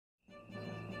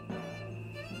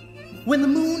When the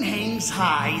moon hangs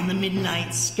high in the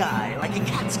midnight sky like a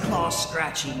cat's claw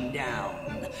scratching down,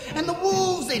 and the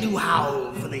wolves they do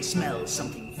howl for they smell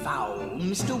something foul,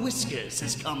 Mr. Whiskers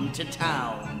has come to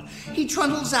town. He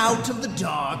trundles out of the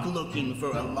dark looking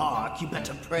for a lark. You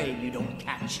better pray you don't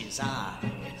catch his eye,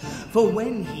 for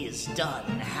when he is done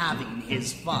having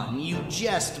his fun, you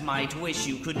just might wish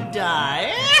you could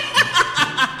die.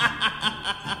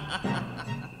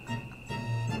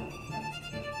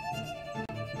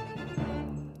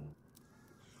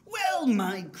 Well,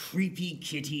 my creepy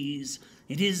kitties,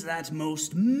 it is that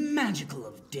most magical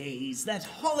of days, that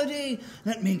holiday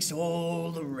that makes all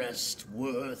the rest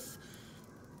worth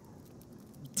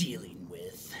dealing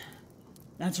with.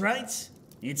 That's right,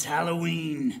 it's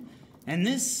Halloween, and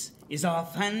this is our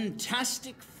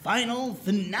fantastic final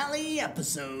finale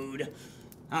episode.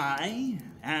 I,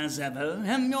 as ever,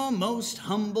 am your most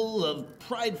humble of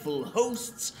prideful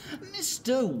hosts,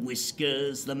 Mr.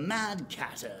 Whiskers the Mad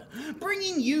Catter,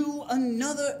 bringing you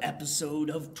another episode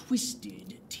of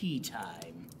Twisted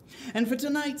Teatime. And for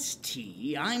tonight's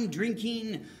tea, I'm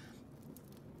drinking,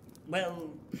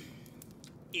 well,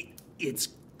 it's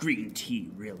green tea,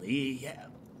 really.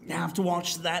 You have to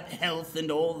watch that health and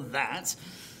all that.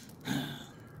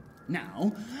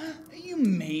 Now, you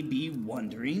may be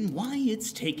wondering why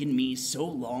it's taken me so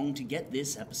long to get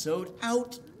this episode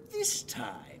out this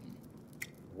time.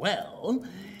 Well,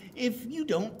 if you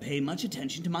don't pay much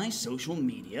attention to my social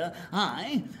media,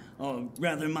 or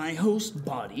rather my host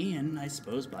body, and I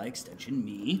suppose by extension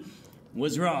me,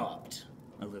 was robbed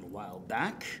a little while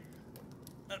back.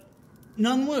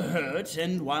 None were hurt,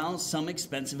 and while some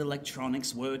expensive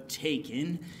electronics were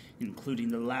taken, including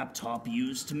the laptop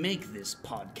used to make this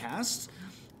podcast,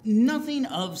 nothing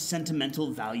of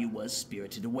sentimental value was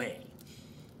spirited away.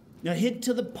 A hit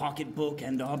to the pocketbook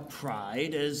and our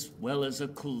pride, as well as a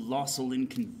colossal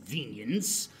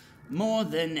inconvenience, more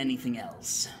than anything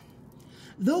else.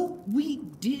 Though we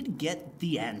did get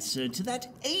the answer to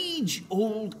that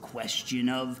age-old question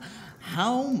of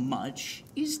how much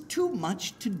is too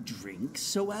much to drink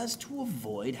so as to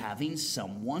avoid having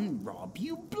someone rob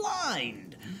you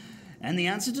blind. And the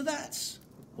answer to that?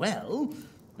 Well,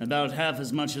 about half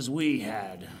as much as we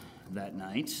had that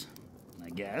night,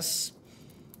 I guess.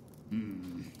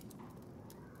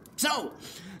 So,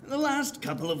 the last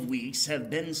couple of weeks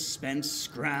have been spent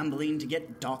scrambling to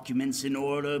get documents in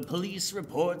order, police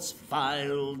reports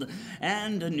filed,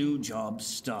 and a new job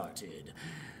started.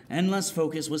 And less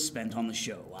focus was spent on the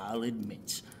show, I'll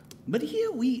admit. But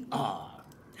here we are,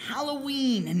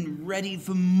 Halloween and ready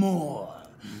for more.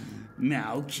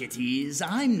 Now, kitties,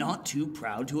 I'm not too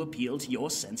proud to appeal to your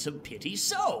sense of pity,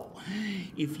 so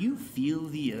if you feel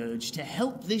the urge to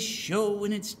help this show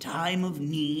in its time of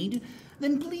need,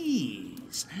 then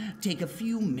please take a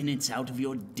few minutes out of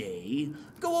your day,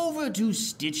 go over to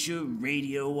Stitcher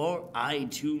Radio or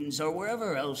iTunes or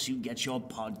wherever else you get your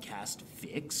podcast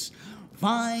fix,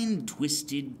 find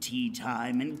Twisted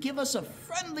Teatime and give us a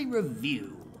friendly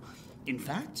review. In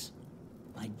fact,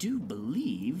 I do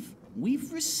believe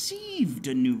we've received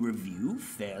a new review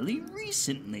fairly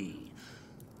recently.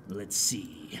 Let's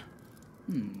see.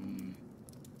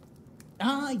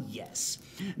 Yes.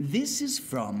 This is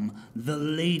from the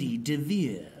Lady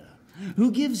DeVere,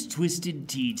 who gives Twisted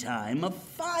Teatime a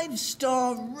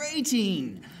 5-star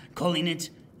rating, calling it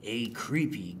a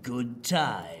creepy good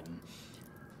time.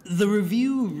 The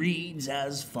review reads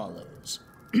as follows.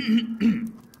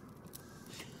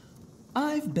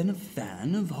 I've been a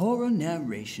fan of horror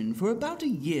narration for about a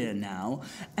year now,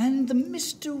 and the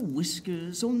Mr.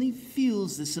 Whiskers only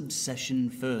fuels this obsession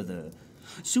further.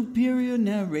 Superior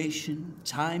narration,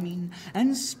 timing,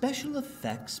 and special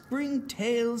effects bring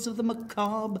tales of the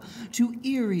macabre to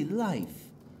eerie life.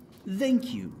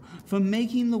 Thank you for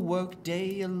making the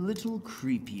workday a little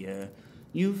creepier.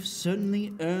 You've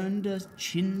certainly earned a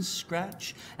chin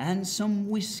scratch and some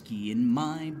whiskey in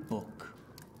my book.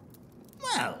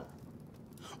 Well,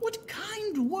 what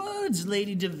kind words,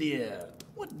 Lady DeVere!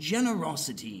 What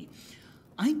generosity!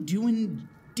 I do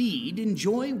indeed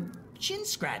enjoy chin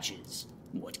scratches.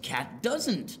 What cat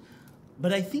doesn't?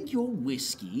 But I think your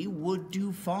whiskey would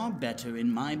do far better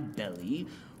in my belly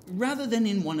rather than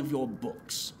in one of your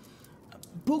books.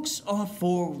 Books are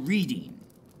for reading,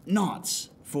 not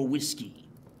for whiskey.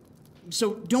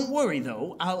 So don't worry,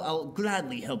 though. I'll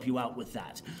gladly help you out with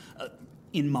that.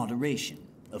 In moderation,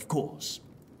 of course.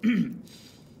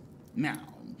 Now,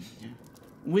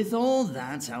 with all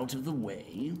that out of the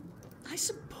way, I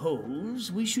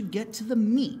suppose we should get to the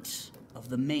meat of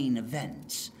the main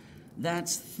event.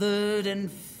 That's third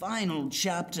and final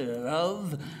chapter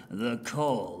of the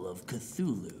Call of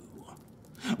Cthulhu.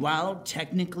 While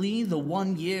technically the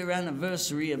 1-year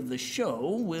anniversary of the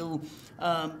show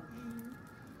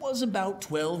was about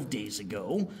 12 days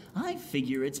ago, I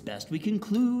figure it's best we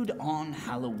conclude on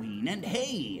Halloween. And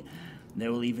hey,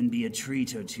 there will even be a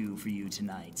treat or two for you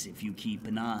tonight if you keep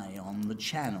an eye on the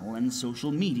channel and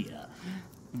social media.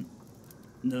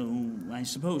 Though I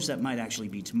suppose that might actually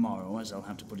be tomorrow, as I'll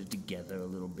have to put it together a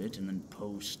little bit and then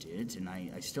post it, and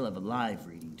I still have a live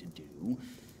reading to do.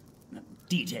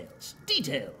 Details.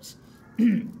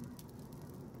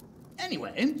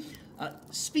 Anyway,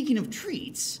 speaking of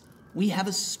treats, we have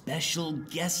a special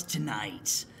guest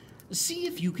tonight. See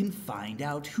if you can find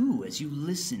out who as you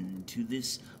listen to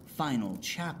this final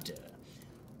chapter.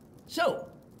 So,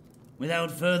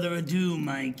 without further ado,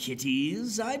 my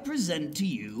kitties, I present to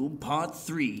you Part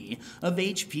 3 of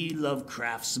H.P.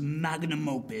 Lovecraft's magnum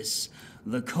opus,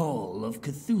 The Call of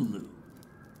Cthulhu.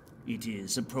 It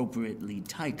is appropriately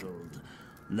titled,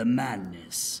 The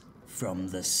Madness from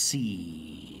the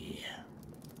Sea.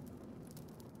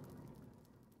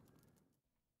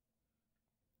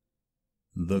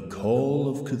 The Call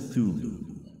of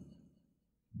Cthulhu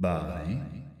by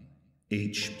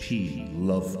H.P.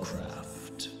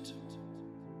 Lovecraft.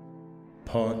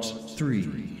 Part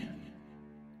 3.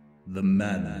 The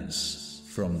Madness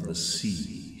from the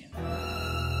Sea.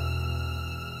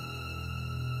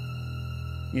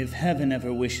 If heaven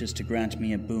ever wishes to grant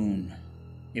me a boon,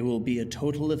 it will be a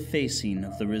total effacing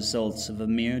of the results of a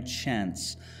mere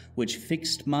chance which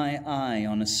fixed my eye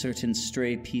on a certain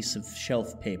stray piece of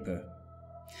shelf paper.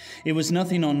 It was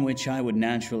nothing on which I would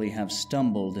naturally have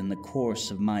stumbled in the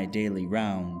course of my daily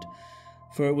round,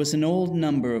 for it was an old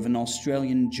number of an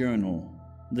Australian journal,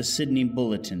 the Sydney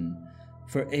Bulletin,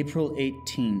 for April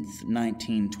 18th,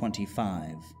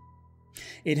 1925.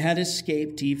 It had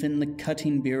escaped even the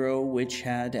cutting bureau which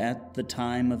had, at the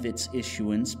time of its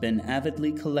issuance, been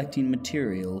avidly collecting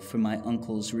material for my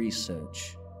uncle's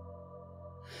research.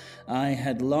 I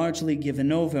had largely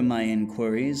given over my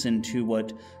inquiries into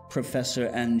what Professor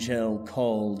Angell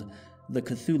called the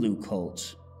Cthulhu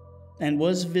cult, and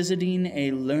was visiting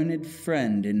a learned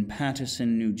friend in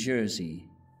Paterson, New Jersey,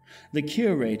 the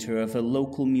curator of a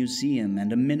local museum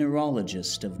and a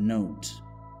mineralogist of note.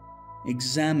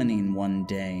 Examining one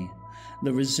day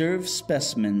the reserve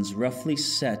specimens roughly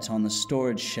set on the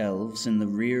storage shelves in the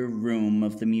rear room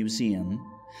of the museum,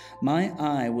 my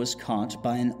eye was caught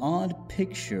by an odd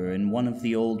picture in one of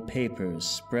the old papers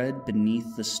spread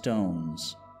beneath the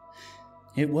stones.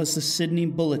 It was the Sydney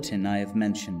Bulletin I have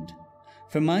mentioned,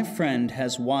 for my friend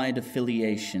has wide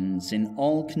affiliations in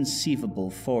all conceivable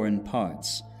foreign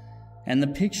parts, and the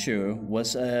picture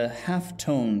was a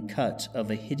half-tone cut of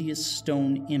a hideous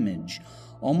stone image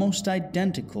almost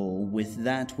identical with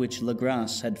that which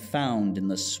Legras had found in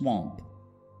the swamp.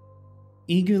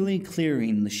 Eagerly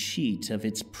clearing the sheet of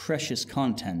its precious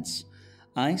contents,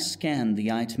 I scanned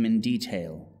the item in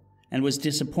detail, and was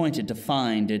disappointed to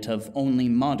find it of only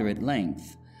moderate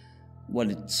length.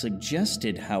 What it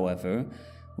suggested, however,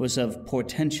 was of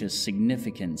portentous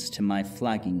significance to my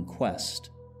flagging quest,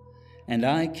 and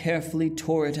I carefully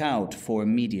tore it out for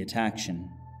immediate action.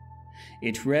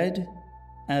 It read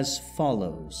as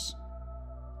follows.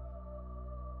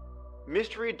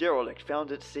 Mystery derelict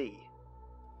found at sea.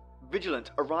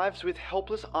 Vigilant arrives with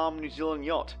helpless armed New Zealand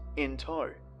yacht in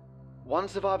tow. One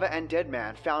survivor and dead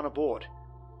man found aboard.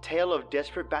 Tale of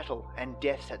desperate battle and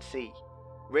deaths at sea.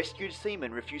 Rescued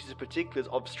seaman refuses particulars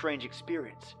of strange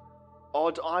experience.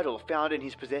 Odd idol found in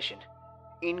his possession.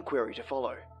 Inquiry to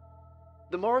follow.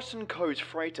 The Morrison Coast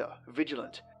freighter,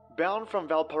 Vigilant, bound from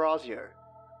Valparaiso,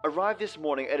 arrived this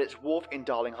morning at its wharf in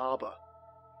Darling Harbour,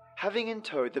 having in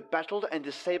tow the battered and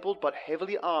disabled but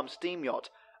heavily armed steam yacht,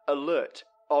 Alert,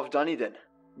 of Dunedin,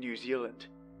 New Zealand,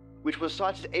 which was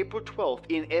sighted April 12th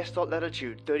in S.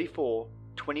 latitude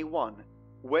 34:21,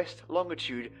 west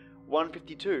longitude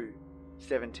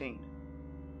 152:17,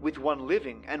 with one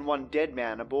living and one dead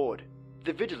man aboard.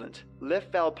 The Vigilant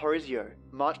left Valparaiso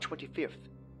March 25th,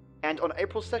 and on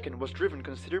April 2nd was driven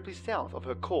considerably south of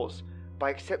her course by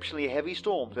exceptionally heavy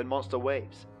storms and monster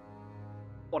waves.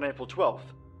 On April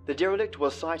 12th, the derelict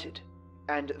was sighted,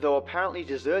 and though apparently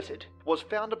deserted, was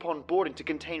found upon boarding to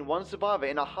contain one survivor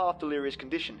in a half-delirious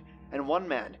condition and one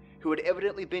man who had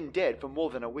evidently been dead for more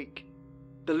than a week.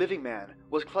 The living man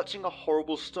was clutching a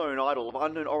horrible stone idol of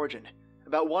unknown origin,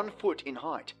 about 1 foot in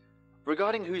height,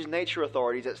 regarding whose nature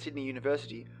authorities at Sydney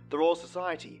University, the Royal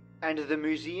Society, and the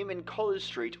museum in College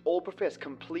Street all profess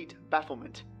complete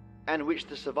bafflement, and which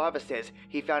the survivor says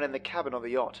he found in the cabin of the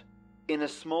yacht, in a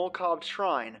small carved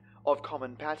shrine of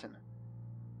common pattern.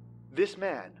 This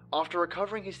man, after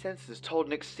recovering his senses, told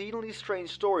an exceedingly strange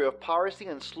story of piracy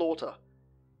and slaughter.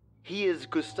 He is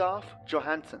Gustav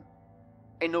Johansen,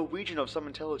 a Norwegian of some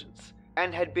intelligence,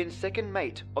 and had been second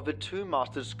mate of the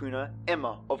two-masted schooner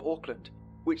Emma of Auckland,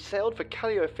 which sailed for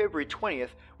Callao February 20th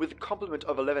with a complement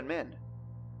of 11 men.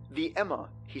 The Emma,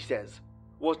 he says,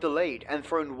 was delayed and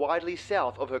thrown widely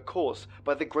south of her course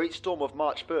by the great storm of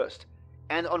March 1st,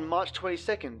 and on March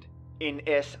 22nd, in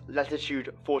S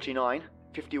latitude 49,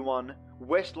 51,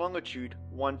 west longitude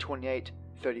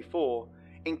 128.34,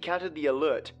 encountered the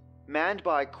Alert, manned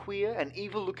by a queer and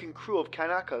evil-looking crew of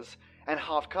Kanakas and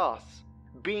half-castes.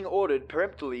 Being ordered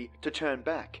peremptorily to turn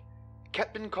back,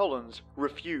 Captain Collins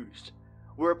refused,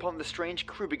 whereupon the strange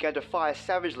crew began to fire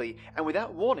savagely and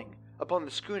without warning upon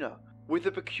the schooner, with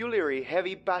a peculiarly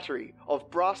heavy battery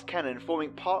of brass cannon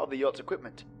forming part of the yacht's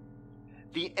equipment.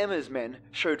 The Emma's men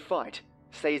showed fight,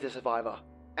 says the survivor,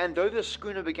 and though the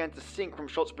schooner began to sink from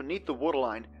shots beneath the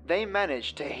waterline, they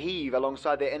managed to heave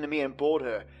alongside their enemy and board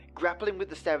her, grappling with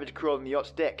the savage crew on the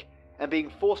yacht's deck, and being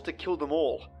forced to kill them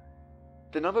all.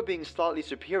 The number being slightly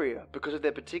superior because of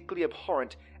their particularly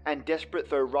abhorrent and desperate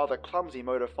though rather clumsy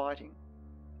mode of fighting.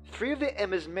 3 of the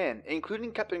Emma's men,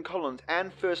 including Captain Collins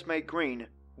and First Mate Green,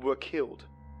 were killed,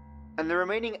 and the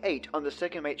remaining 8 under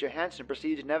Second Mate Johansen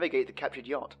proceeded to navigate the captured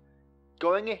yacht,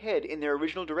 going ahead in their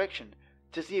original direction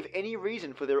to see if any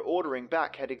reason for their ordering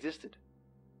back had existed.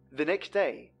 The next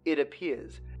day, it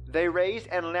appears, they raised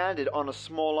and landed on a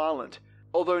small island,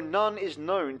 although none is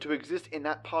known to exist in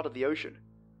that part of the ocean,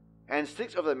 and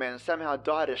 6 of the men somehow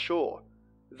died ashore,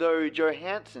 though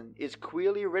Johansen is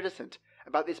queerly reticent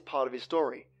about this part of his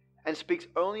story, and speaks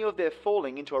only of their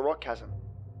falling into a rock chasm.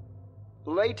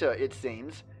 Later, it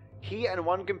seems, he and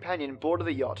one companion boarded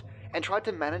the yacht and tried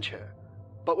to manage her,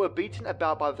 but were beaten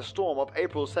about by the storm of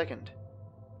April 2nd.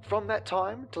 From that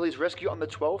time till his rescue on the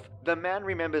 12th, the man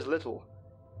remembers little,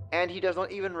 and he does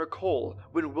not even recall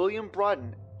when William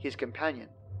Bryden, his companion,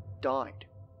 died.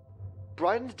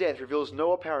 Bryden's death reveals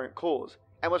no apparent cause,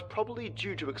 and was probably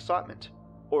due to excitement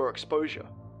or exposure.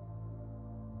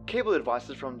 Cable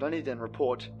advices from Dunedin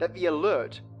report that the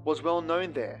Alert was well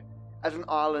known there as an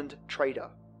island trader,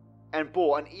 and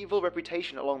bore an evil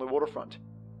reputation along the waterfront.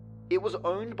 It was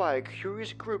owned by a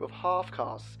curious group of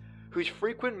half-castes whose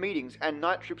frequent meetings and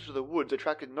night trips to the woods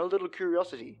attracted no little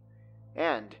curiosity,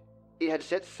 and it had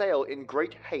set sail in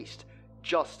great haste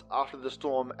just after the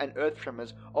storm and earth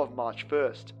tremors of March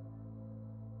 1st.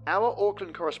 Our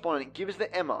Auckland correspondent gives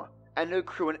the Emma and her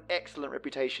crew an excellent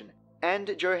reputation,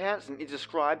 and Johansen is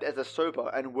described as a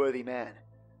sober and worthy man.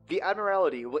 The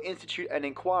Admiralty will institute an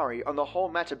inquiry on the whole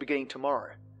matter beginning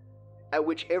tomorrow, at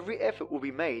which every effort will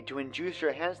be made to induce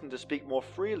Johansen to speak more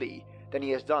freely than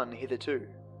he has done hitherto.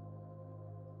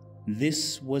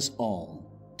 This was all,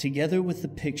 together with the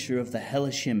picture of the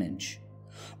hellish image.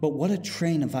 But what a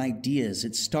train of ideas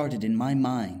it started in my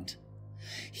mind.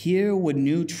 Here were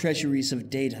new treasuries of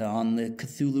data on the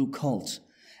Cthulhu cult,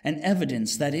 and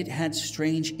evidence that it had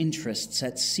strange interests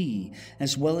at sea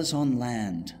as well as on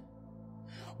land.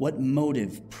 What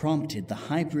motive prompted the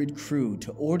hybrid crew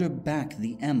to order back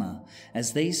the Emma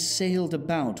as they sailed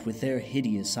about with their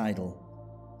hideous idol?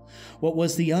 What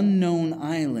was the unknown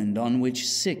island on which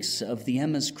 6 of the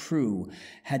Emma's crew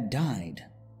had died,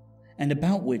 and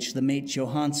about which the mate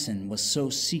Johansen was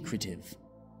so secretive?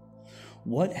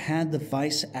 What had the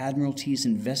Vice Admiralty's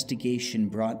investigation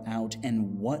brought out,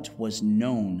 and what was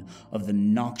known of the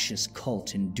noxious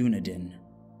cult in Dunedin?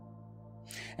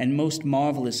 And most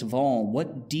marvelous of all,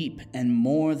 what deep and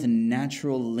more than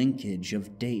natural linkage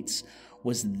of dates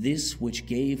was this which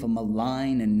gave a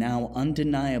malign and now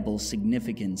undeniable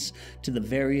significance to the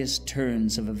various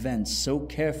turns of events so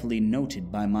carefully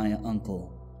noted by my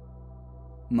uncle.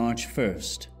 March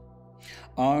 1st.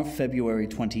 Our February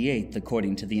 28th,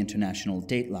 according to the international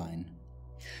dateline.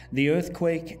 The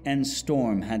earthquake and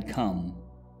storm had come.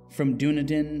 From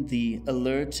Dunedin, the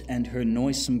Alert and her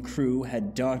noisome crew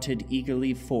had darted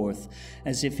eagerly forth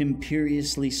as if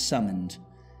imperiously summoned,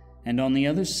 and on the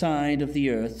other side of the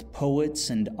earth poets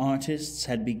and artists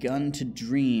had begun to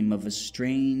dream of a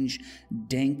strange,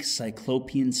 dank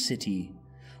cyclopean city,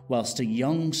 whilst a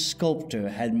young sculptor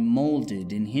had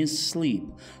molded in his sleep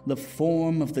the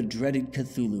form of the dreaded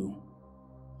Cthulhu.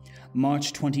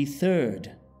 March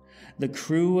 23rd. The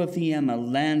crew of the Emma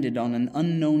landed on an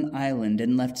unknown island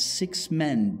and left 6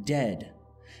 men dead,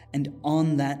 and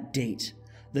on that date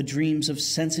the dreams of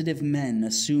sensitive men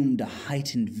assumed a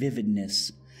heightened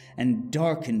vividness, and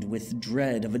darkened with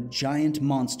dread of a giant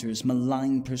monster's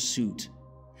malign pursuit,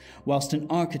 whilst an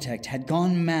architect had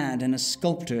gone mad and a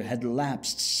sculptor had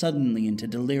lapsed suddenly into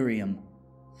delirium.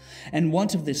 And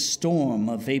what of this storm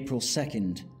of April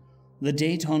 2nd, the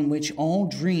date on which all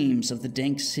dreams of the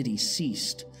dank city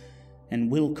ceased, and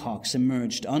Wilcox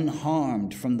emerged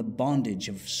unharmed from the bondage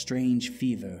of strange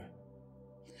fever.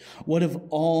 What of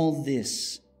all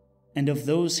this, and of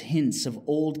those hints of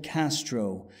old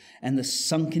Castro and the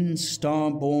sunken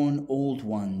star-born old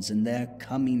ones in their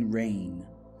coming reign,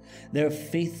 their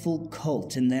faithful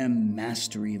cult and their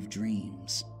mastery of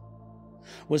dreams?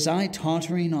 Was I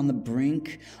tottering on the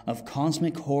brink of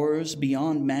cosmic horrors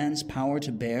beyond man's power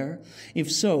to bear?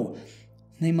 If so,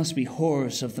 they must be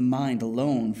horrors of the mind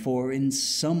alone, for in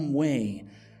some way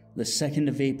the 2nd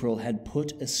of April had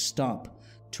put a stop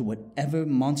to whatever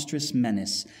monstrous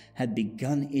menace had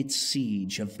begun its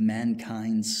siege of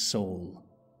mankind's soul.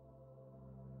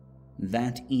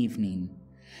 That evening,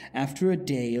 after a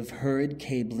day of hurried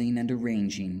cabling and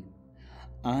arranging,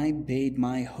 I bade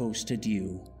my host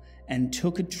adieu and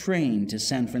took a train to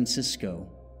San Francisco.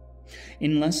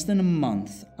 In less than a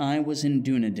month, I was in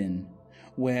Dunedin,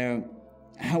 where,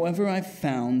 however, I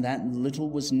found that little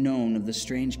was known of the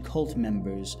strange cult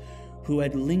members who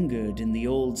had lingered in the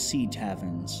old sea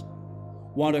taverns.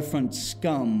 Waterfront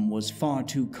scum was far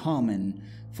too common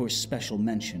for special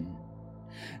mention,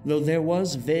 though there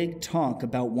was vague talk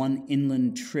about one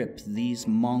inland trip these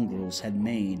mongrels had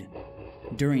made,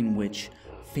 during which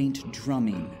faint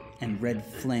drumming and red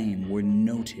flame were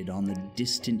noted on the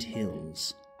distant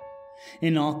hills.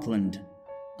 In Auckland,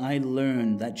 I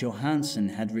learned that Johansen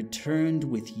had returned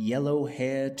with yellow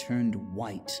hair turned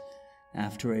white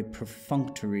after a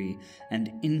perfunctory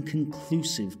and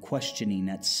inconclusive questioning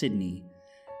at Sydney,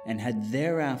 and had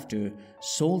thereafter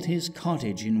sold his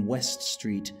cottage in West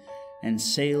Street and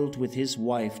sailed with his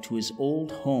wife to his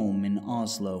old home in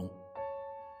Oslo.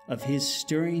 Of his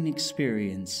stirring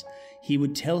experience, he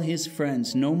would tell his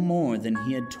friends no more than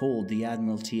he had told the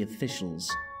Admiralty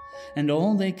officials, and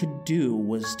all they could do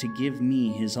was to give me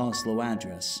his Oslo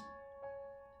address.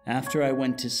 After I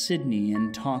went to Sydney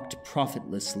and talked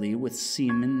profitlessly with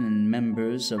seamen and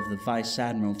members of the Vice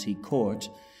Admiralty Court,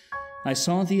 I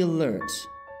saw the Alert,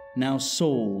 now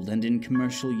sold and in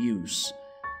commercial use,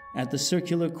 at the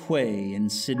Circular Quay in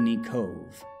Sydney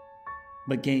Cove,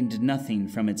 but gained nothing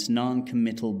from its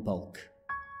non-committal bulk.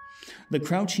 The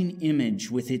crouching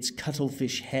image with its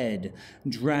cuttlefish head,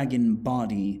 dragon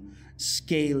body,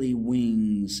 scaly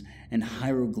wings, and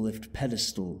hieroglyphed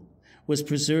pedestal was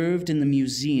preserved in the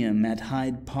museum at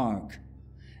Hyde Park,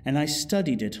 and I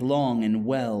studied it long and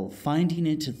well, finding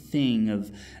it a thing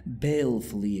of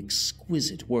balefully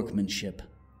exquisite workmanship.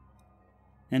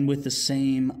 And with the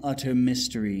same utter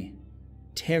mystery,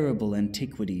 terrible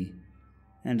antiquity,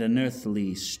 and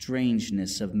unearthly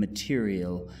strangeness of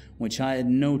material which I had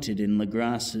noted in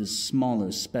Legrasse's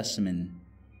smaller specimen.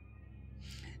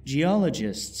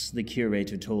 Geologists, the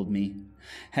curator told me,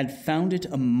 had found it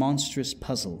a monstrous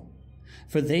puzzle,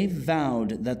 for they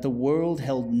vowed that the world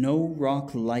held no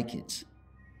rock like it.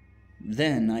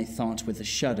 Then I thought with a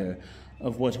shudder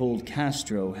of what old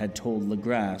Castro had told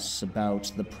Legrasse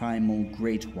about the primal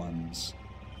great ones.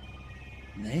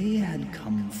 They had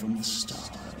come from the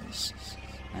stars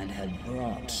and had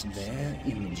brought their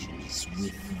images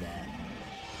with them.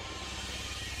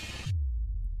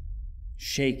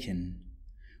 Shaken,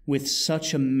 with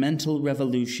such a mental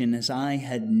revolution as I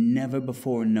had never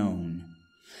before known,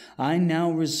 I now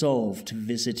resolved to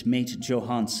visit Mate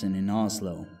Johansen in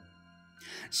Oslo.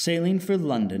 Sailing for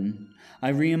London, I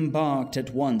re-embarked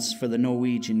at once for the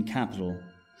Norwegian capital,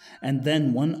 and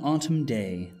then one autumn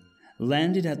day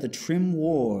landed at the trim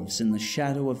wharves in the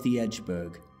shadow of the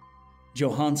Edgeburg.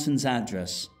 Johansen's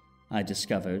address, I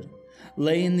discovered,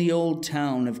 lay in the old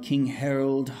town of King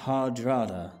Harald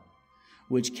Hardrada,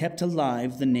 which kept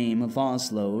alive the name of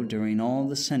Oslo during all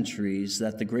the centuries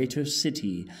that the greater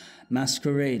city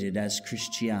masqueraded as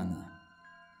Christiania.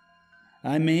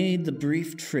 I made the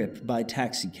brief trip by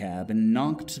taxicab and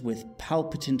knocked with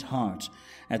palpitant heart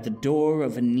at the door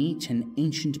of a neat and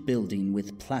ancient building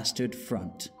with plastered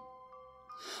front.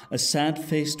 A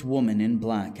sad-faced woman in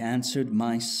black answered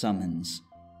my summons,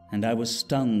 and I was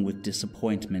stung with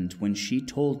disappointment when she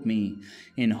told me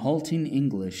in halting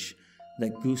English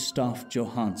that Gustav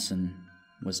Johansen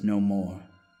was no more.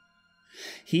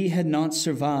 He had not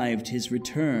survived his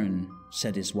return,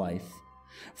 said his wife,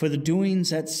 for the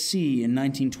doings at sea in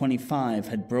 1925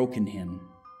 had broken him.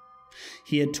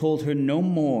 He had told her no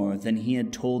more than he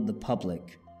had told the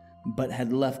public, but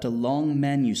had left a long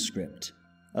manuscript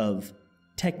of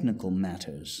technical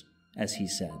matters, as he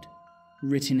said,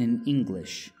 written in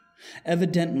English,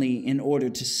 evidently in order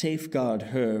to safeguard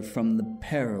her from the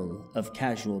peril of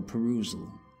casual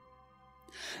perusal.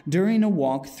 During a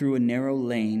walk through a narrow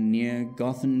lane near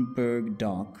Gothenburg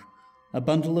dock, a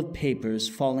bundle of papers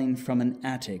falling from an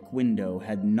attic window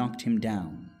had knocked him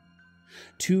down.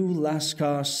 2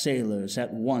 Lascar sailors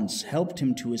at once helped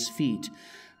him to his feet,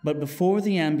 but before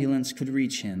the ambulance could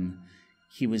reach him,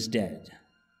 he was dead.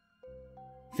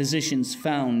 Physicians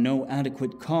found no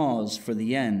adequate cause for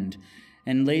the end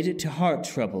and laid it to heart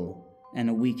trouble and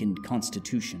a weakened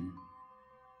constitution.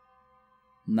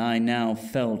 I now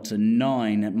felt a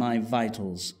gnawing at my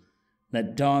vitals,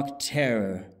 that dark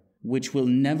terror which will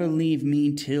never leave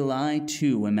me till I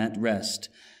too am at rest,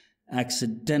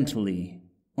 accidentally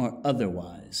or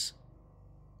otherwise.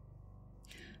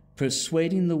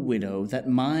 Persuading the widow that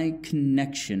my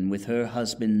connection with her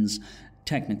husband's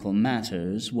technical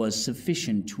matters was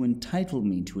sufficient to entitle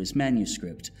me to his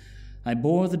manuscript, I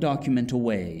bore the document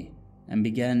away and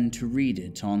began to read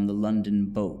it on the London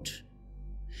boat.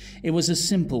 It was a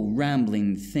simple,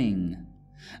 rambling thing,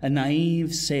 a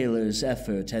naive sailor's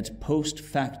effort at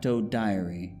post-facto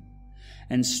diary,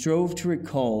 and strove to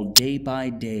recall day by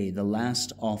day the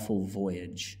last awful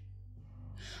voyage.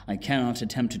 I cannot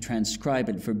attempt to transcribe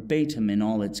it verbatim in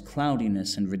all its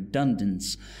cloudiness and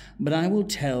redundance, but I will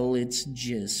tell its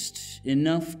gist,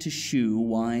 enough to shew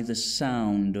why the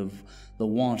sound of the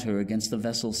water against the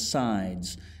vessel's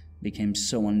sides became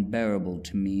so unbearable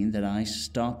to me that I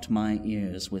stopped my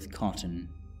ears with cotton.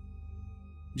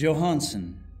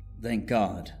 Johansen, thank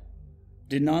God,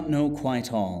 did not know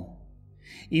quite all,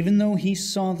 even though he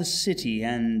saw the city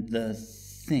and the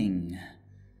thing.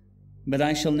 But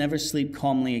I shall never sleep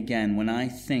calmly again when I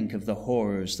think of the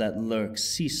horrors that lurk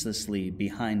ceaselessly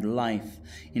behind life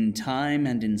in time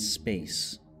and in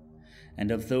space, and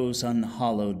of those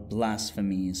unhallowed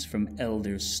blasphemies from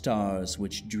elder stars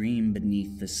which dream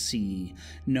beneath the sea,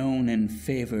 known and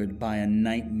favored by a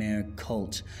nightmare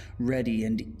cult, ready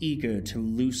and eager to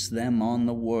loose them on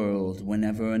the world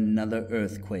whenever another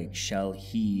earthquake shall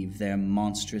heave their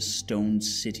monstrous stone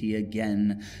city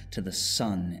again to the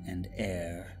sun and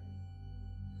air.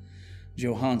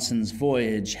 Johansen's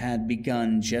voyage had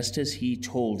begun just as he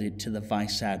told it to the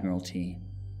Vice-Admiralty.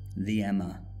 The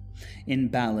Emma, in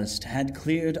ballast, had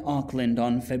cleared Auckland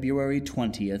on February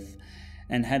 20th,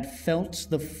 and had felt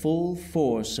the full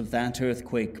force of that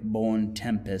earthquake-born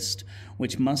tempest,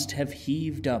 which must have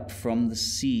heaved up from the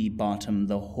sea bottom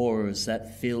the horrors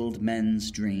that filled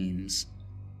men's dreams.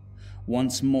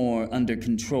 Once more under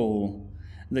control,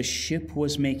 the ship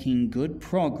was making good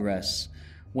progress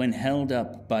when held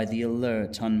up by the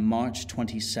Alert on March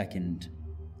 22nd,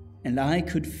 and I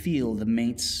could feel the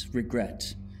mate's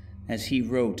regret as he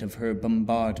wrote of her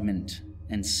bombardment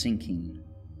and sinking.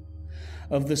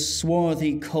 Of the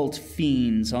swarthy cult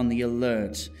fiends on the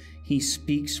Alert, he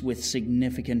speaks with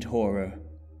significant horror.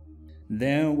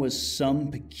 There was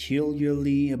some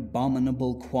peculiarly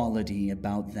abominable quality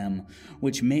about them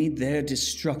which made their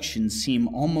destruction seem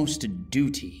almost a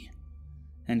duty,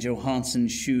 and Johansen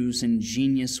shews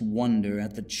ingenious wonder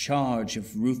at the charge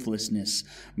of ruthlessness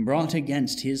brought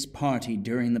against his party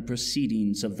during the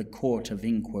proceedings of the Court of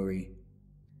Inquiry.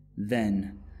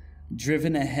 Then,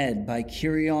 driven ahead by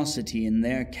curiosity in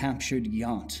their captured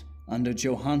yacht, under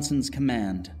Johansen's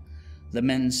command, the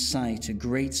men sight a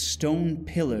great stone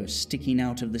pillar sticking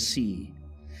out of the sea,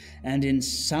 and in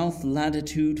south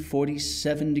latitude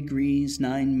 47 degrees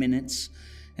 9 minutes,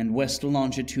 and west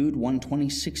longitude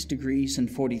 126 degrees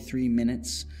and 43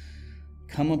 minutes,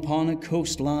 come upon a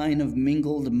coastline of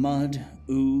mingled mud,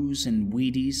 ooze, and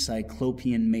weedy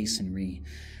cyclopean masonry,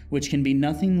 which can be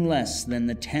nothing less than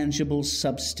the tangible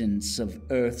substance of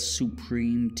Earth's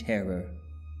supreme terror,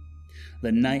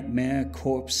 the nightmare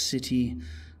corpse city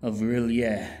of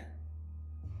R'lyeh,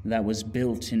 that was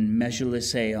built in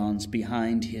measureless aeons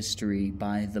behind history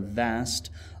by the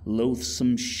vast,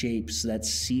 loathsome shapes that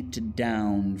seeped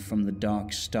down from the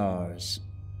dark stars.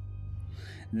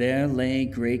 There lay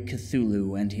great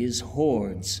Cthulhu and his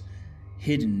hordes,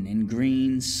 hidden in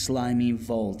green, slimy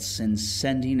vaults and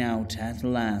sending out at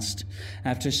last,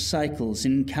 after cycles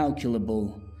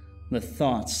incalculable, the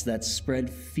thoughts that spread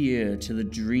fear to the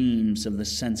dreams of the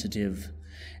sensitive,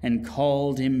 and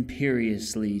called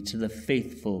imperiously to the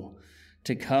faithful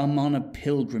to come on a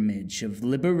pilgrimage of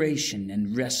liberation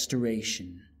and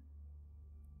restoration.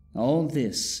 All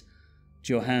this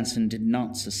Johansen did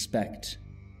not suspect,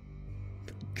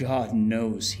 but God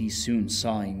knows he soon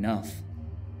saw enough.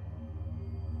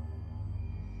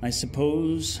 I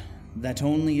suppose that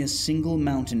only a single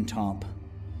mountaintop,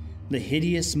 the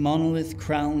hideous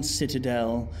monolith-crowned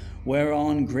citadel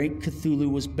whereon great Cthulhu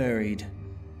was buried,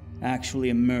 actually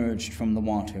emerged from the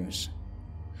waters.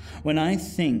 When I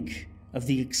think of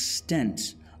the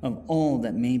extent of all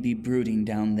that may be brooding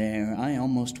down there, I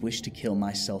almost wish to kill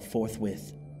myself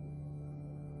forthwith.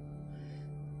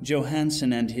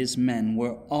 Johansen and his men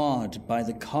were awed by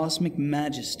the cosmic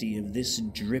majesty of this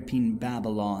dripping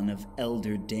Babylon of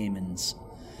elder daemons,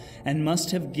 and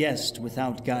must have guessed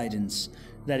without guidance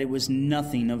that it was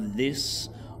nothing of this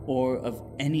or of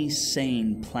any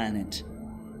sane planet.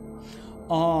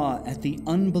 Awe at the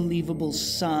unbelievable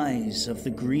size of the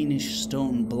greenish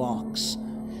stone blocks,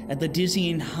 at the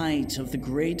dizzying height of the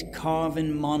great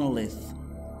carven monolith,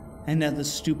 and at the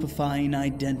stupefying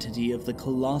identity of the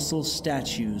colossal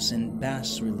statues and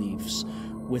bas-reliefs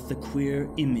with the queer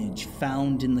image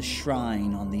found in the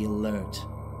shrine on the alert,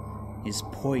 is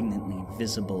poignantly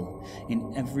visible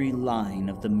in every line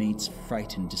of the mate's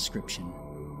frightened description.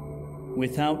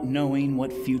 Without knowing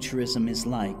what futurism is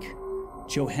like,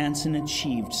 Johansen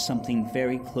achieved something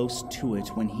very close to it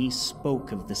when he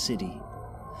spoke of the city.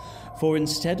 For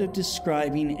instead of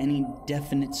describing any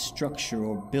definite structure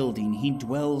or building, he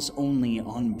dwells only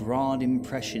on broad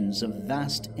impressions of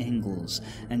vast angles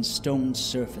and stone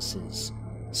surfaces,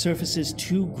 surfaces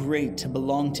too great to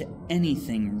belong to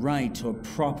anything right or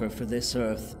proper for this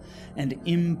earth, and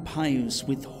impious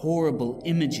with horrible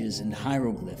images and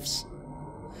hieroglyphs.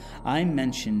 I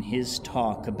mention his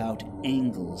talk about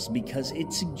angles because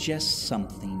it suggests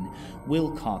something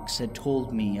Wilcox had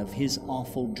told me of his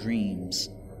awful dreams.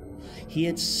 He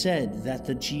had said that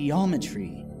the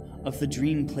geometry of the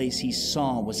dream place he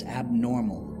saw was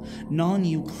abnormal,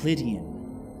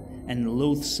 non-Euclidean, and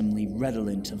loathsomely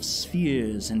redolent of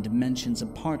spheres and dimensions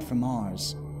apart from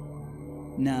ours.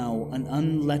 Now, an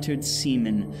unlettered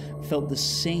seaman felt the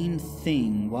same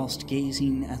thing whilst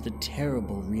gazing at the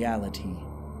terrible reality.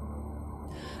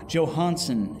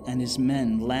 Johansen and his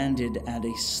men landed at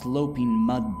a sloping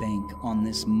mud bank on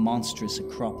this monstrous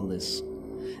acropolis,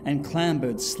 and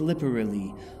clambered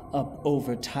slipperily up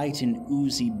over tight and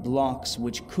oozy blocks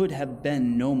which could have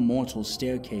been no mortal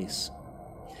staircase.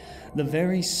 The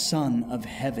very sun of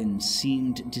heaven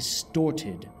seemed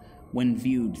distorted when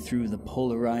viewed through the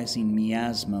polarizing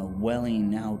miasma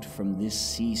welling out from this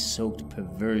sea-soaked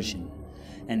perversion,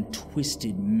 and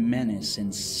twisted menace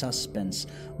and suspense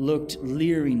lurked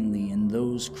leeringly in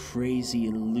those crazy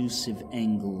elusive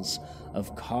angles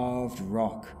of carved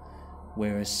rock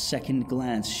where a second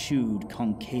glance shewed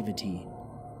concavity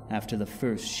after the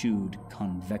first shewed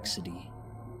convexity.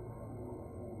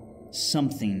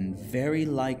 Something very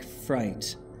like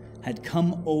fright had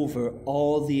come over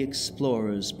all the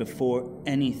explorers before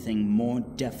anything more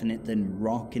definite than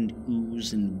rock and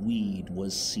ooze and weed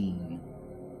was seen.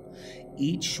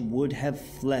 Each would have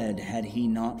fled had he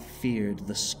not feared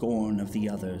the scorn of the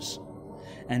others,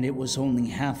 and it was only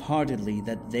half-heartedly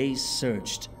that they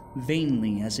searched,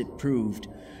 vainly as it proved,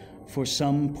 for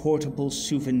some portable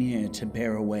souvenir to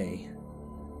bear away.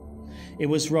 It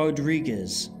was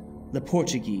Rodriguez, the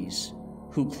Portuguese,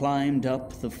 who climbed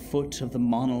up the foot of the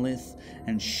monolith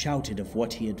and shouted of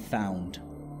what he had found.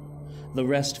 The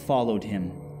rest followed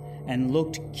him, and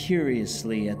looked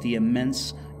curiously at the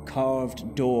immense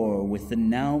carved door with the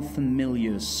now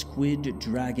familiar squid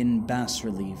dragon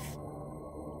bas-relief.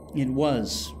 It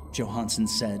was, Johansen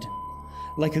said,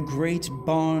 like a great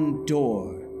barn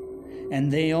door,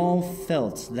 and they all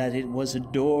felt that it was a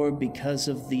door because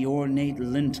of the ornate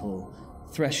lintel,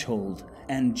 threshold,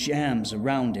 and jambs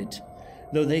around it,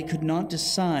 though they could not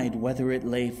decide whether it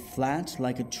lay flat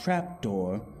like a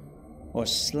trapdoor or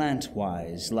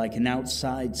slantwise like an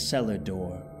outside cellar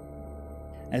door.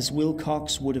 As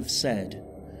Wilcox would have said,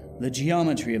 the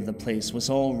geometry of the place was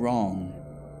all wrong.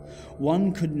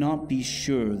 One could not be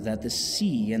sure that the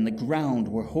sea and the ground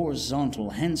were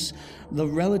horizontal, hence the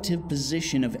relative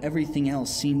position of everything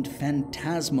else seemed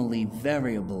phantasmally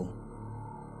variable.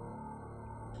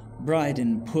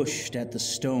 Bryden pushed at the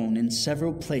stone in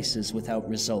several places without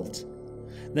result.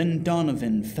 Then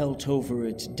Donovan felt over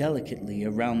it delicately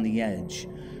around the edge,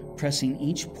 pressing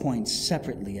each point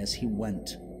separately as he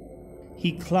went.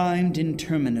 He climbed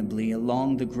interminably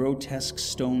along the grotesque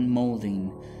stone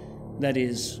molding. That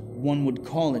is, one would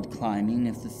call it climbing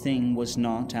if the thing was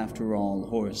not, after all,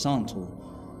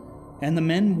 horizontal. And the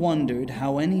men wondered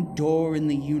how any door in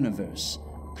the universe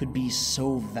could be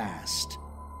so vast.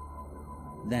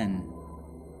 Then,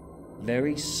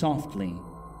 very softly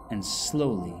and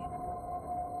slowly,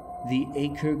 the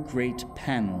acre-great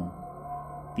panel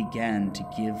began to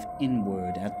give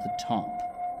inward at the top,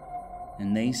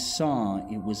 and they saw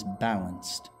it was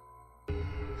balanced.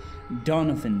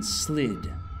 Donovan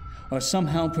slid, or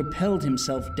somehow propelled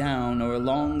himself down or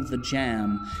along the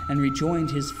jamb and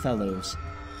rejoined his fellows,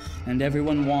 and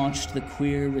everyone watched the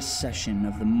queer recession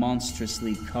of the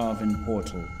monstrously carven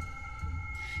portal.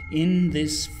 In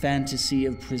this fantasy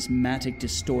of prismatic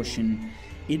distortion,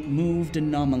 it moved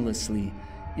anomalously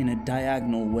in a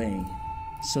diagonal way,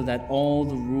 so that all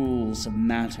the rules of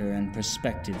matter and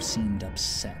perspective seemed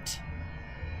upset.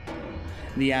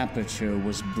 The aperture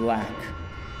was black,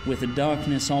 with a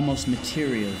darkness almost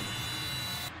material.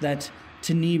 That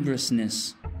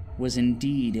tenebrousness was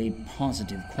indeed a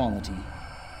positive quality,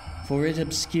 for it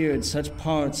obscured such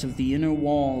parts of the inner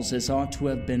walls as ought to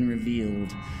have been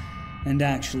revealed, and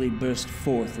actually burst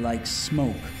forth like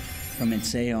smoke from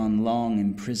its aeon-long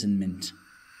imprisonment,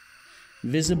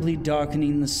 visibly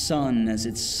darkening the sun as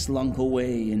it slunk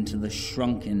away into the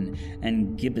shrunken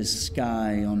and gibbous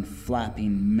sky on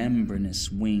flapping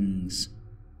membranous wings.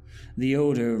 The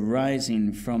odor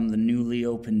rising from the newly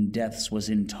opened depths was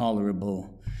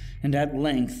intolerable, and at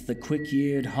length the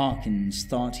quick-eared Hawkins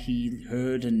thought he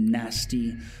heard a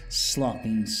nasty,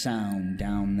 slopping sound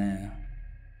down there.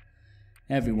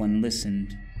 Everyone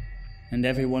listened, and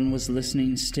everyone was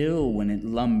listening still when it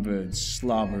lumbered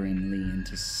slobberingly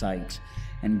into sight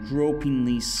and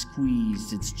gropingly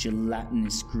squeezed its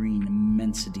gelatinous green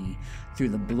immensity through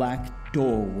the black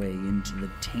doorway into the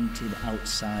tainted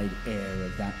outside air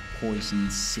of that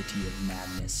poisoned city of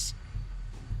madness.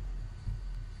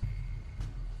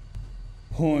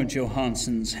 Poor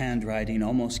Johansson's handwriting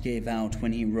almost gave out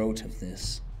when he wrote of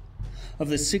this. Of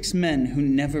the 6 men who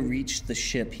never reached the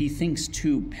ship, he thinks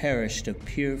 2 perished of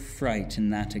pure fright in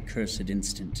that accursed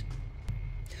instant.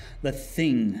 The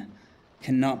thing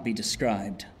cannot be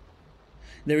described.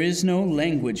 There is no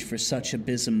language for such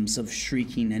abysms of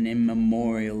shrieking and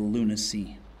immemorial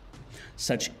lunacy,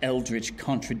 such eldritch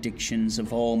contradictions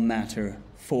of all matter,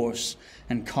 force,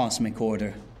 and cosmic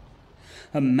order.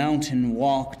 A mountain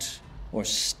walked or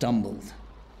stumbled.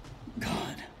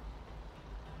 God,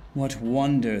 what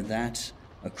wonder that,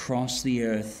 across the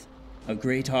earth, a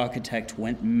great architect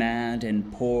went mad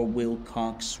and poor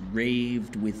Wilcox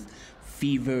raved with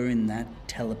fever in that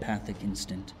telepathic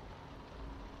instant.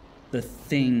 The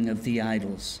thing of the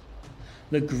idols,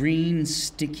 the green,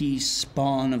 sticky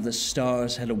spawn of the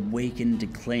stars had awakened to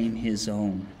claim his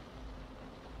own.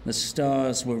 The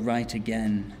stars were right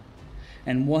again,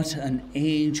 and what an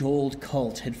age-old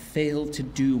cult had failed to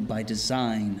do by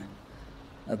design,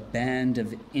 a band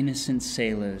of innocent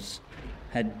sailors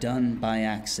had done by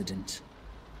accident.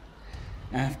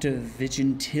 After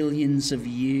vigintillions of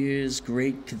years,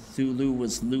 great Cthulhu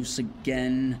was loose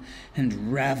again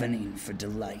and ravening for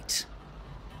delight.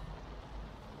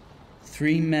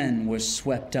 3 men were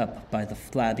swept up by the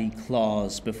flabby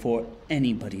claws before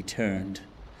anybody turned.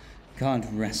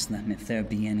 God rest them if there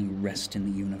be any rest in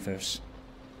the universe.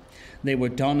 They were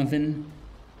Donovan,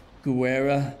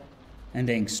 Guerra, and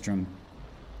Engstrom.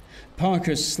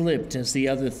 Parker slipped as the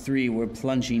other 3 were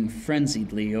plunging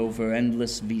frenziedly over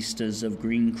endless vistas of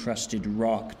green-crusted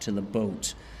rock to the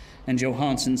boat, and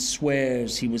Johansson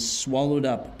swears he was swallowed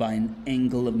up by an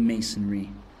angle of masonry,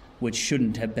 which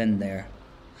shouldn't have been there.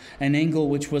 An angle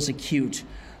which was acute,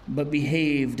 but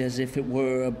behaved as if it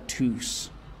were obtuse.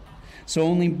 So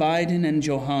only Biden and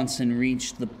Johansson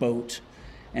reached the boat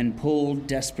and pulled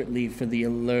desperately for the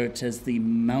alert as the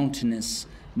mountainous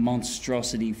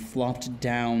monstrosity flopped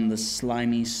down the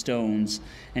slimy stones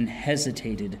and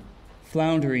hesitated,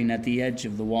 floundering at the edge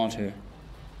of the water.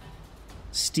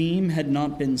 Steam had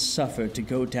not been suffered to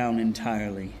go down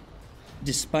entirely,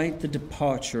 despite the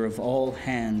departure of all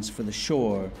hands for the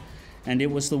shore, and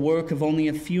it was the work of only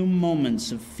a few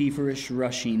moments of feverish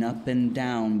rushing up and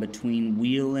down between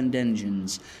wheel and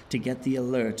engines to get the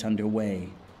alert underway.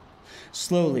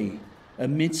 Slowly,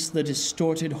 amidst the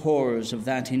distorted horrors of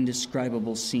that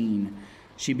indescribable scene,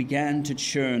 she began to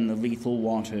churn the lethal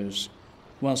waters,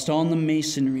 whilst on the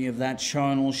masonry of that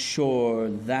charnel shore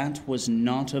that was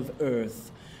not of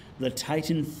earth, the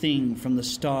Titan thing from the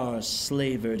stars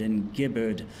slavered and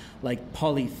gibbered like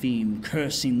Polypheme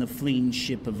cursing the fleeing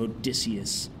ship of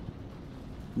Odysseus.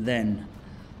 Then,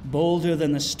 bolder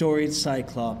than the storied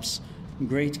Cyclops,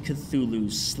 great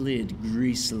Cthulhu slid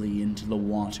greasily into the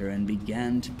water and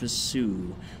began to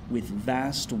pursue with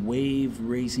vast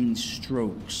wave-raising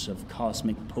strokes of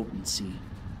cosmic potency.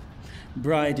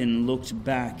 Bryden looked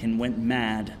back and went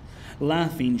mad,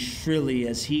 laughing shrilly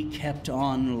as he kept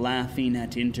on laughing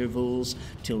at intervals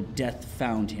till death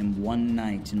found him one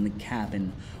night in the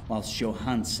cabin whilst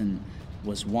Johansson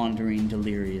was wandering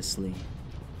deliriously.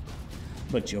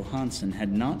 But Johansson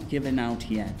had not given out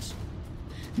yet.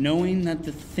 Knowing that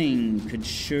the thing could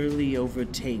surely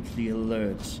overtake the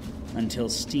alert until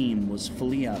steam was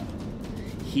fully up,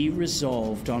 he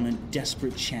resolved on a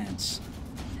desperate chance,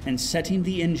 and setting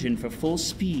the engine for full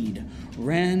speed,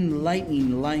 ran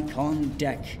lightning-like on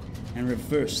deck and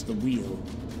reversed the wheel.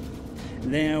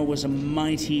 there was a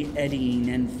mighty eddying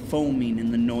and foaming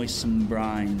in the noisome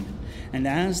brine, and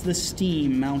as the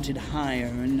steam mounted higher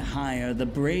and higher, the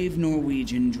brave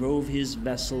Norwegian drove his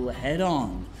vessel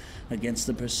head-on against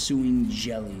the pursuing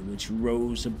jelly which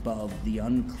rose above the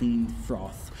unclean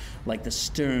froth like the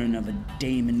stern of a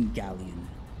Damon galleon.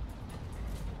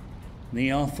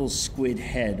 The awful squid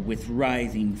head with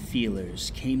writhing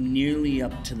feelers came nearly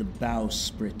up to the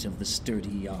bowsprit of the sturdy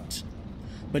yacht,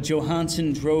 but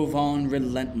Johansen drove on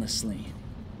relentlessly.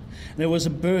 There was a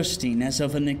bursting as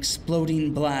of an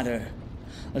exploding bladder,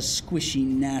 a squishy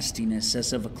nastiness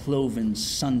as of a cloven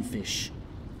sunfish,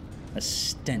 a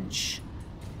stench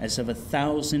as of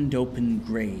 1,000 open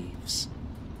graves,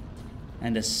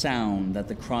 and a sound that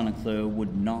the chronicler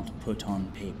would not put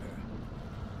on paper.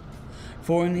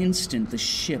 For an instant the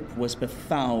ship was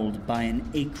befouled by an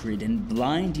acrid and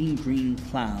blinding green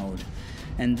cloud,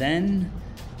 and then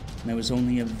there was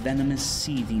only a venomous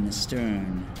seething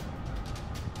astern,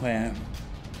 where,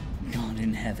 God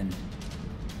in heaven,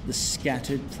 the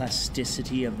scattered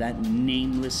plasticity of that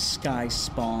nameless sky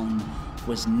spawn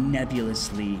was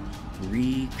nebulously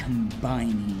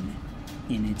recombining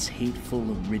in its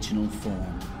hateful original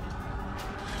form,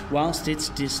 whilst its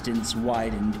distance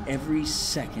widened every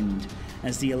second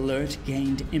as the Alert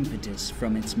gained impetus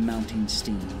from its mounting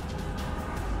steam.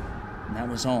 That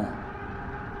was all.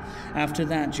 After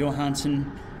that,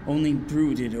 Johansen only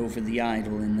brooded over the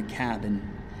idol in the cabin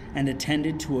and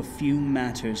attended to a few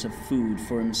matters of food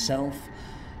for himself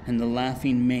and the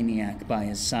laughing maniac by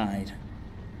his side.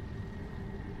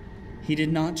 He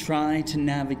did not try to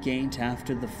navigate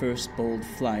after the first bold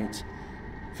flight,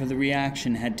 for the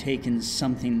reaction had taken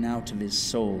something out of his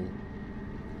soul.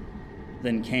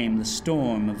 Then came the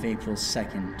storm of April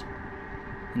 2nd,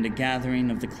 and a gathering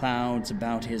of the clouds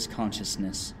about his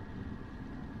consciousness.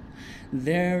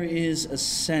 There is a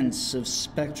sense of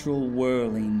spectral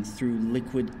whirling through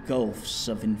liquid gulfs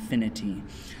of infinity,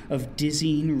 of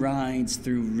dizzying rides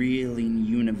through reeling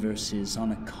universes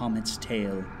on a comet's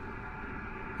tail,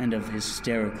 and of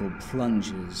hysterical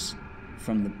plunges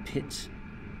from the pit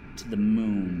to the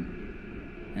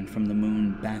moon, and from the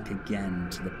moon back again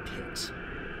to the pit,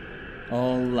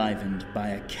 all livened by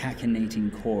a cachinnating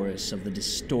chorus of the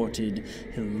distorted,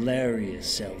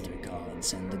 hilarious elder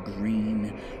gods and the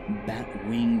green,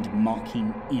 bat-winged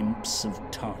mocking imps of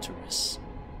Tartarus.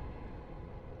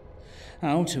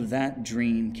 Out of that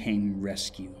dream came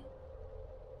rescue.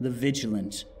 The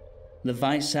Vigilant, the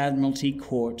Vice-Admiralty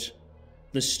Court,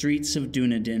 the streets of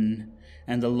Dunedin,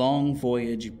 and the long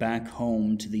voyage back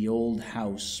home to the old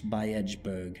house by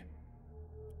Edgeburg.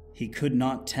 He could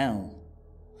not tell.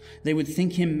 They would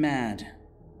think him mad.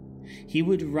 He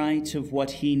would write of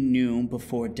what he knew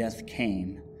before death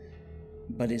came,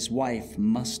 but his wife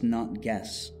must not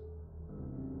guess.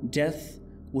 Death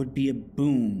would be a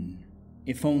boon,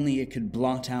 if only it could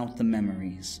blot out the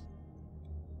memories.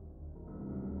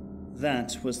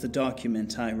 That was the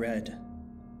document I read,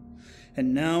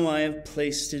 and now I have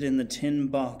placed it in the tin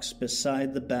box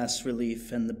beside the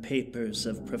bas-relief and the papers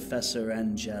of Professor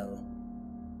Angel.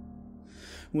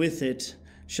 With it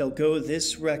shall go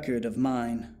this record of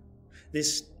mine,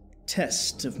 this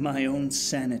test of my own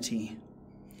sanity,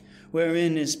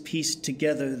 wherein is pieced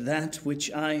together that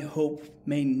which I hope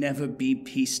may never be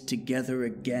pieced together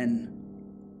again.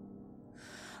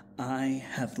 I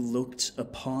have looked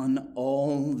upon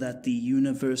all that the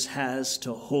universe has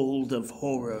to hold of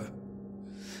horror,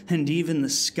 and even the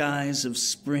skies of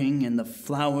spring and the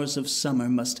flowers of summer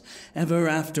must ever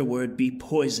afterward be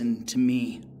poison to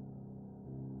me.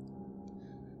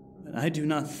 I do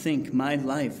not think my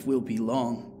life will be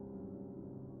long.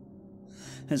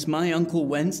 As my uncle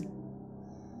went,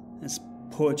 as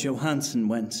poor Johansen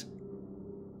went,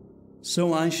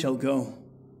 so I shall go.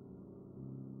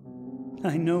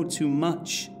 I know too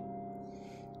much,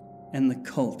 and the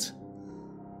cult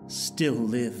still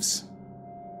lives.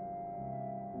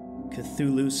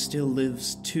 Cthulhu still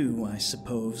lives too, I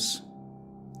suppose.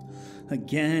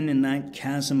 Again in that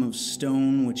chasm of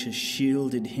stone which has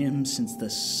shielded him since the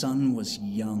sun was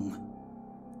young.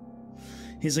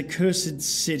 His accursed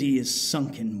city is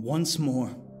sunken once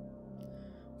more,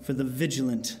 for the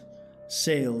Vigilant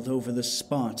sailed over the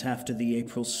spot after the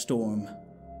April storm.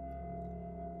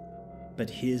 But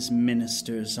his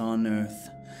ministers on earth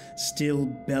still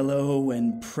bellow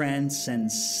and prance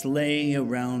and slay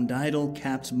around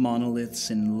idol-capped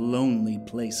monoliths in lonely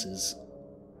places.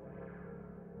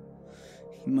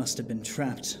 He must have been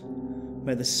trapped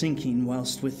by the sinking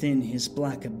whilst within his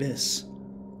black abyss,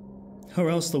 or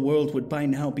else the world would by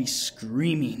now be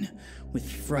screaming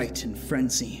with fright and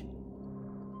frenzy.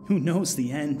 Who knows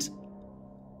the end?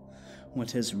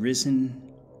 What has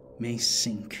risen may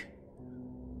sink,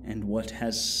 and what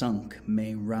has sunk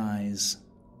may rise.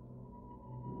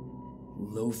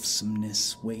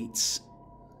 Loathsomeness waits,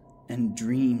 and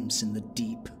dreams in the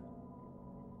deep,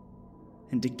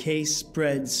 and decay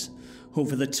spreads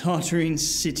over the tottering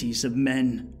cities of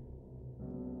men.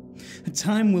 A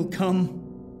time will come,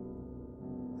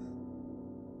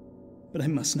 but I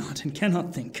must not and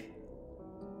cannot think.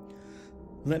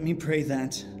 Let me pray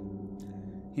that,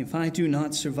 if I do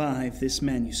not survive this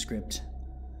manuscript,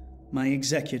 my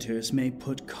executors may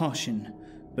put caution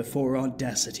before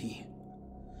audacity,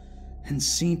 and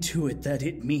see to it that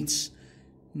it meets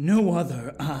no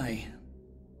other eye.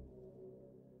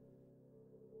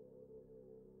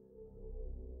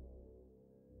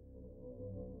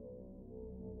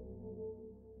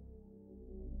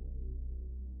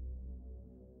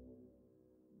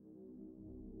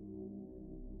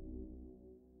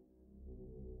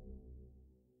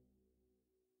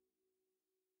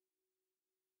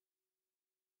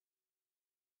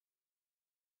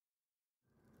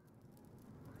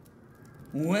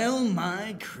 Well,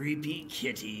 my creepy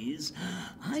kitties,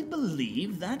 I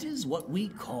believe that is what we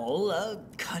call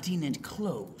cutting it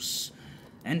close.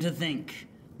 And to think,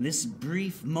 this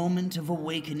brief moment of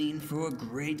awakening for a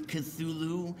great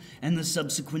Cthulhu and the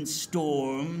subsequent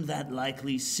storm that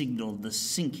likely signaled the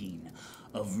sinking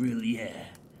of Rillier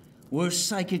were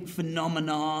psychic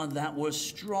phenomena that were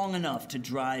strong enough to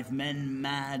drive men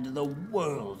mad the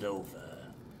world over.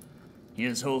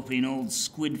 Here's hoping old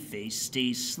Squidface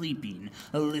stays sleeping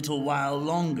a little while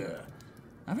longer.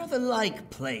 I rather like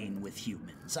playing with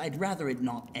humans. I'd rather it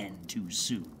not end too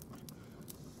soon.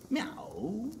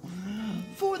 Meow.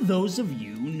 For those of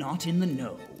you not in the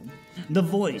know, the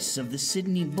voice of the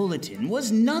Sydney Bulletin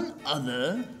was none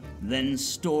other than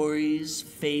Stories,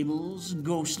 Fables,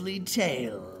 Ghostly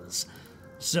Tales.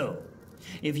 So,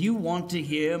 if you want to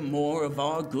hear more of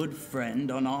our good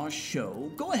friend on our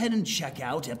show, go ahead and check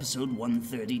out episode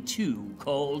 132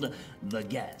 called The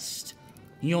Guest.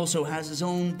 He also has his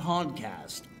own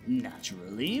podcast,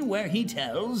 naturally, where he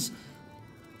tells,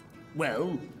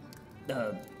 well,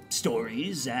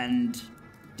 stories and,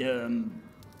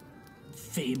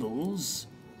 fables,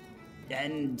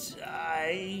 and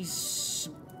I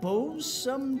suppose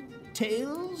some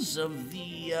tales of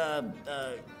the,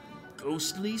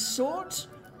 ghostly sort?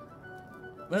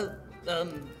 Well,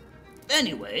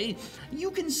 anyway, you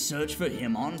can search for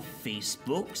him on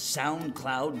Facebook,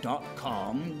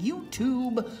 SoundCloud.com,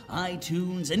 YouTube,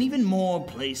 iTunes, and even more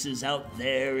places out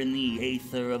there in the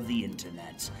aether of the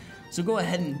internet. So go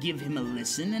ahead and give him a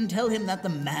listen and tell him that the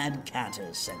Mad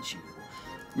Catter sent you.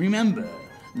 Remember,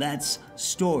 that's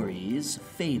Stories,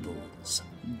 Fables,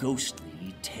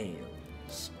 Ghostly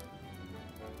Tales.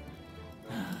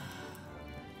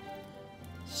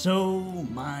 So,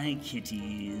 my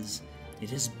kitties, it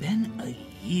has been a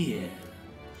year.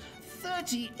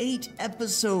 38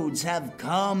 episodes have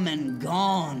come and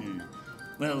gone.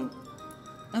 Well,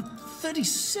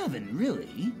 37,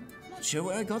 really. Not sure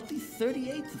where I got the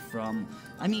 38th from.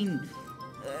 I mean,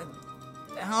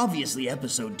 obviously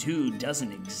episode 2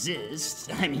 doesn't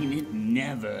exist. I mean, it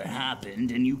never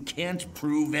happened, and you can't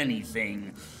prove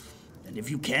anything. And if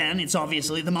you can, it's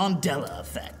obviously the Mandela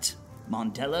effect.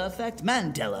 Mandela effect?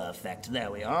 Mandela effect.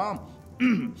 There we are.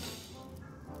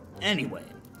 Anyway,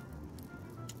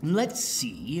 let's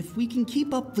see if we can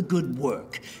keep up the good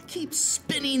work. Keep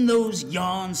spinning those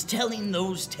yarns, telling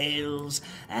those tales,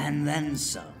 and then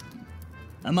some.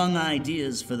 Among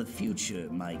ideas for the future,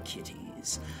 my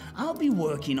kitties, I'll be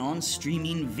working on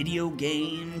streaming video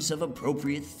games of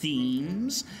appropriate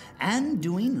themes and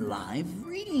doing live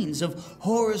readings of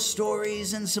horror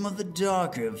stories and some of the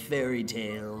darker fairy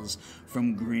tales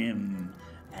from Grimm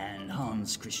and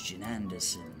Hans Christian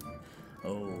Andersen.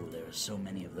 Oh, there are so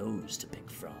many of those to pick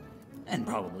from. And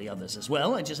probably others as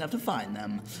well, I just have to find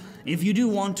them. If you do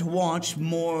want to watch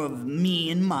more of me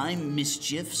and my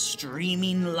mischief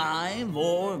streaming live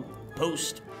or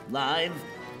post-live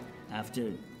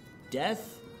after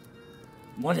death,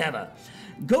 whatever,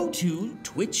 go to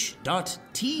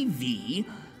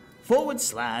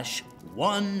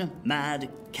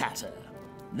twitch.tv/OneMadCatter.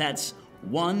 That's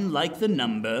one like the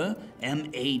number,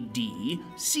 MADCATTER.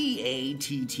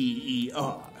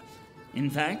 In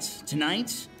fact,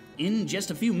 tonight, in just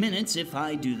a few minutes, if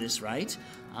I do this right,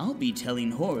 I'll be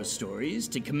telling horror stories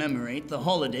to commemorate the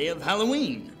holiday of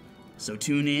Halloween. So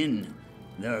tune in.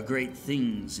 There are great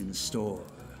things in store.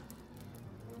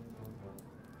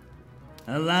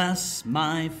 Alas,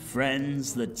 my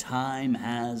friends, the time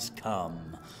has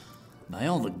come. By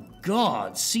all the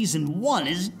gods, season 1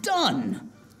 is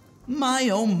done. My,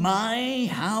 oh my,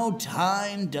 how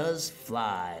time does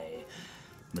fly.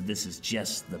 But this is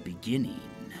just the beginning.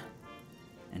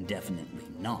 And definitely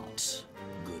not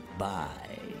goodbye.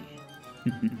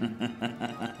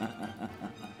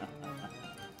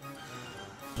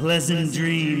 Pleasant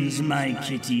dreams, my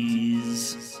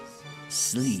kitties.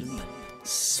 Sleep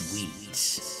sweet.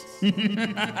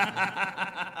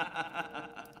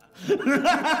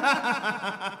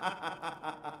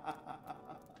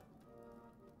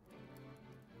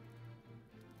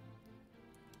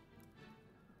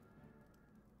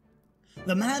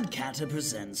 The Mad Catter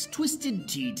presents Twisted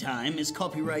Teatime is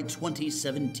copyright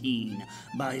 2017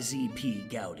 by Z.P.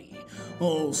 Gowdy.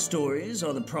 All stories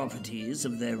are the properties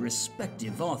of their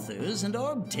respective authors and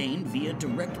are obtained via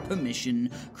direct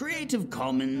permission, Creative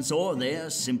Commons, or they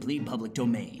are simply public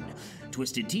domain.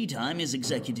 Twisted Teatime is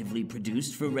executively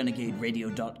produced for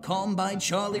RenegadeRadio.com by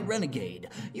Charlie Renegade.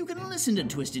 You can listen to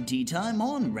Twisted Teatime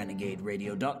on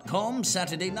RenegadeRadio.com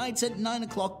Saturday nights at 9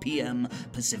 o'clock p.m.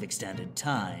 Pacific Standard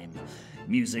Time.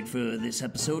 Music for this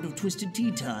episode of Twisted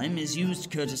Teatime is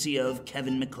used courtesy of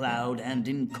Kevin MacLeod and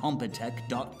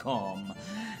Incompetech.com,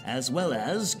 as well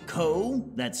as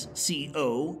that's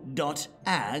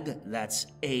co.ag, that's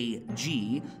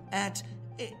A-G, at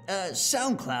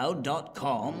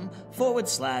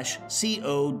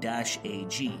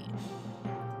soundcloud.com/co-ag.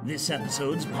 This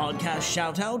episode's podcast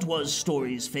shoutout was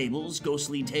Stories, Fables,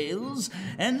 Ghostly Tales,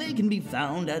 and they can be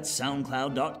found at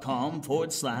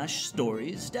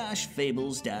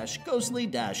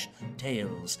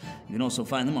soundcloud.com/stories-fables-ghostly-tales. You can also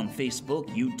find them on Facebook,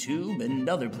 YouTube, and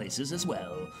other places as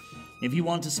well. If you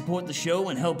want to support the show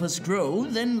and help us grow,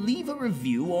 then leave a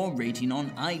review or rating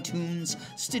on iTunes,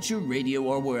 Stitcher Radio,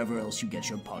 or wherever else you get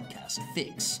your podcast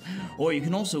fix. Or you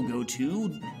can also go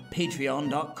to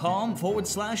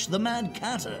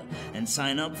patreon.com/themadcatter and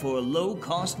sign up for a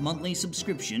low-cost monthly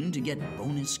subscription to get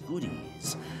bonus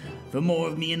goodies. For more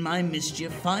of me and my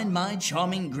mischief, find my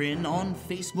charming grin on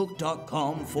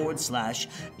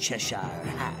facebook.com/Cheshire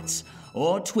Hats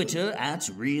or Twitter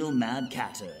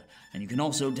 @RealMadCatter. And you can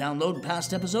also download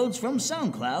past episodes from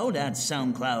SoundCloud at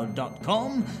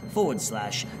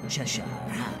soundcloud.com/Cheshire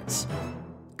Hats.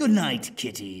 Good night,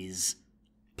 kitties.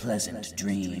 Pleasant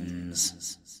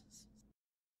dreams.